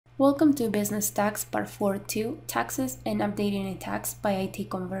Welcome to Business Tax Part 4.2, Taxes and Updating a Tax by IT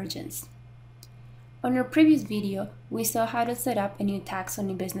Convergence. On our previous video, we saw how to set up a new tax on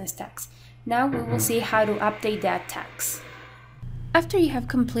a business tax. Now we will see how to update that tax. After you have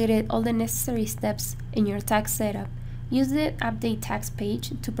completed all the necessary steps in your tax setup, use the Update Tax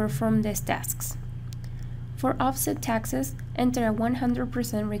page to perform these tasks. For offset taxes, enter a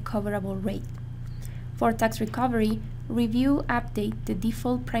 100% recoverable rate. For tax recovery, review, update the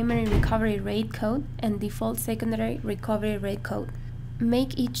default primary recovery rate code and default secondary recovery rate code.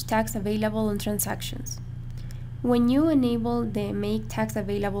 Make each tax available on transactions. When you enable the Make Tax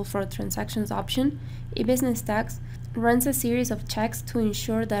Available for Transactions option, eBusiness Tax runs a series of checks to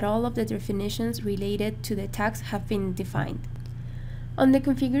ensure that all of the definitions related to the tax have been defined. On the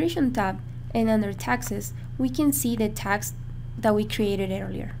Configuration tab and under Taxes, we can see the tax that we created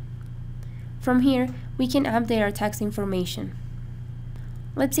earlier. From here, we can update our tax information.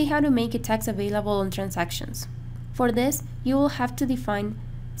 Let's see how to make a tax available on transactions. For this, you will have to define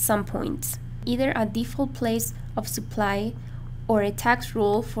some points, either a default place of supply or a tax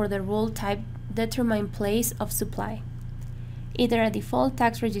rule for the rule type determine place of supply, either a default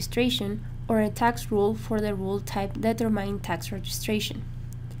tax registration or a tax rule for the rule type determine tax registration,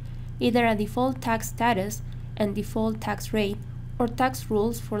 either a default tax status and default tax rate, or tax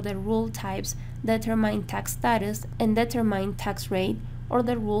rules for the rule types determine tax status and determine tax rate, or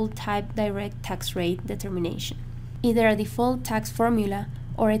the rule type direct tax rate determination, either a default tax formula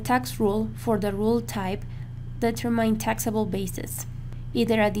or a tax rule for the rule type determine taxable basis,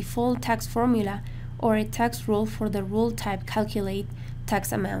 either a default tax formula or a tax rule for the rule type calculate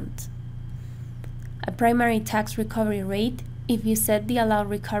tax amount, a primary tax recovery rate if you set the allow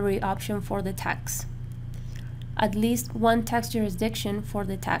recovery option for the tax, at least one tax jurisdiction for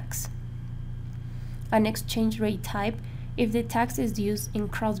the tax, an exchange rate type if the tax is used in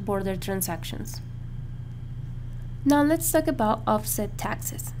cross-border transactions. Now let's talk about offset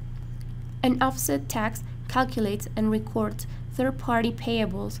taxes. An offset tax calculates and records third-party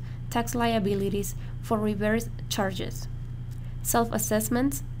payables, tax liabilities for reverse charges,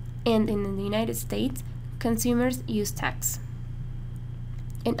 self-assessments, and in the United States, consumers use tax.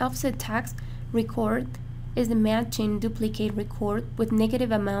 An offset tax record is the matching duplicate record with negative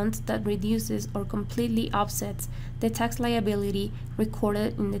amounts that reduces or completely offsets the tax liability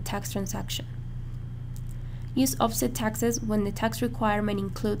recorded in the tax transaction. Use offset taxes when the tax requirement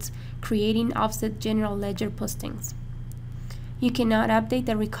includes creating offset general ledger postings. You cannot update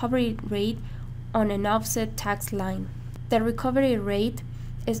the recovery rate on an offset tax line. The recovery rate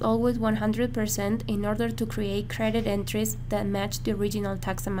is always 100% in order to create credit entries that match the original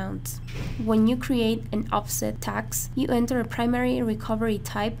tax amounts. When you create an offset tax, you enter a primary recovery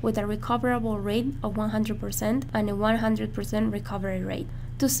type with a recoverable rate of 100% and a 100% recovery rate.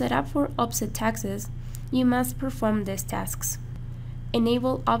 To set up for offset taxes, you must perform these tasks.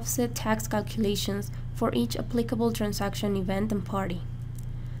 Enable offset tax calculations for each applicable transaction event and party.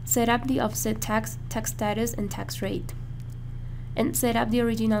 Set up the offset tax, tax status, and tax rate. And set up the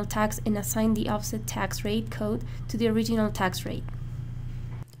original tax and assign the offset tax rate code to the original tax rate.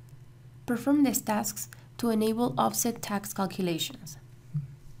 Perform these tasks to enable offset tax calculations.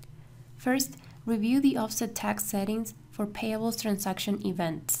 First, review the offset tax settings for payables transaction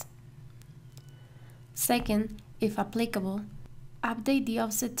events. Second, if applicable, update the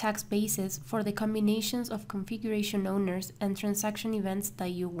offset tax basis for the combinations of configuration owners and transaction events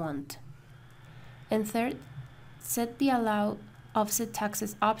that you want. And third, set the allow offset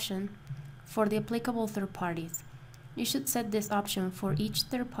taxes option for the applicable third parties. You should set this option for each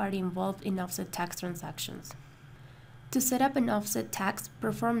third party involved in offset tax transactions. To set up an offset tax,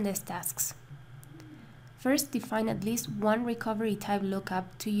 perform these tasks. First, define at least one recovery type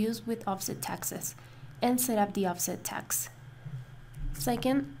lookup to use with offset taxes and set up the offset tax.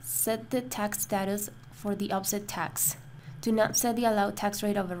 Second, set the tax status for the offset tax. Do not set the allow tax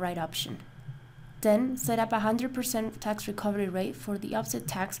rate override option. Then, set up a 100% tax recovery rate for the offset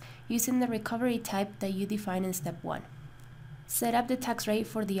tax using the recovery type that you define in Step 1. Set up the tax rate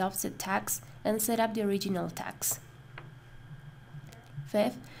for the offset tax and set up the original tax.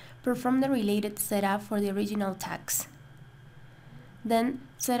 Fifth, perform the related setup for the original tax. Then,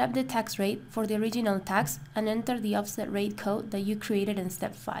 set up the tax rate for the original tax and enter the offset rate code that you created in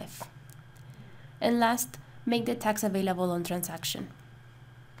Step 5. And last, make the tax available on transaction.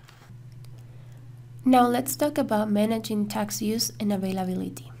 Now let's talk about managing tax use and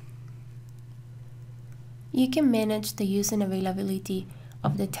availability. You can manage the use and availability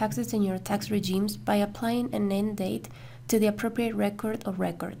of the taxes in your tax regimes by applying an end date to the appropriate record or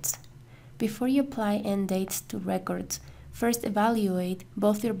records. Before you apply end dates to records, First, evaluate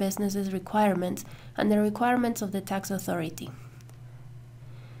both your business's requirements and the requirements of the tax authority.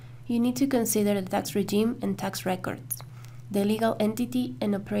 You need to consider the tax regime and tax records, the legal entity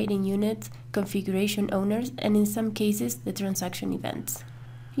and operating units, configuration owners, and in some cases, the transaction events.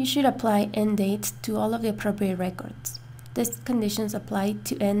 You should apply end dates to all of the appropriate records. These conditions apply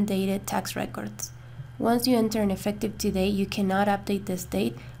to end-dated tax records. Once you enter an effective today, you cannot update this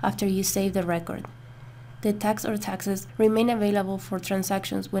date after you save the record. The tax or taxes remain available for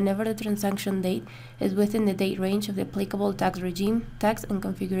transactions whenever the transaction date is within the date range of the applicable tax regime, tax, and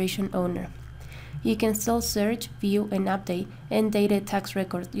configuration owner. You can still search, view, and update end-dated tax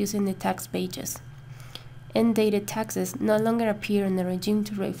records using the tax pages. End-dated taxes no longer appear in the regime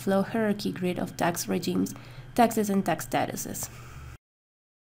to rate flow hierarchy grid of tax regimes, taxes, and tax statuses.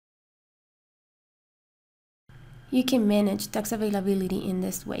 You can manage tax availability in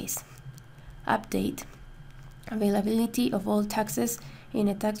these ways. Update. Availability of all taxes in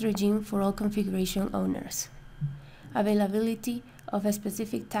a tax regime for all configuration owners. Availability of a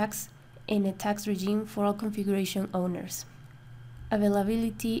specific tax in a tax regime for all configuration owners.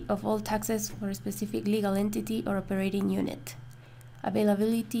 Availability of all taxes for a specific legal entity or operating unit.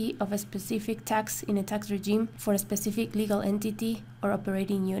 Availability of a specific tax in a tax regime for a specific legal entity or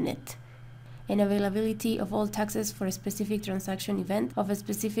operating unit. And availability of all taxes for a specific transaction event of a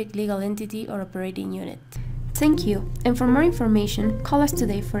specific legal entity or operating unit. Thank you, and for more information, call us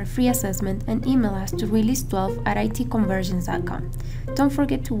today for a free assessment and email us to release12@itconvergence.com. Don't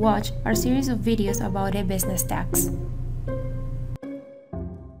forget to watch our series of videos about a business tax.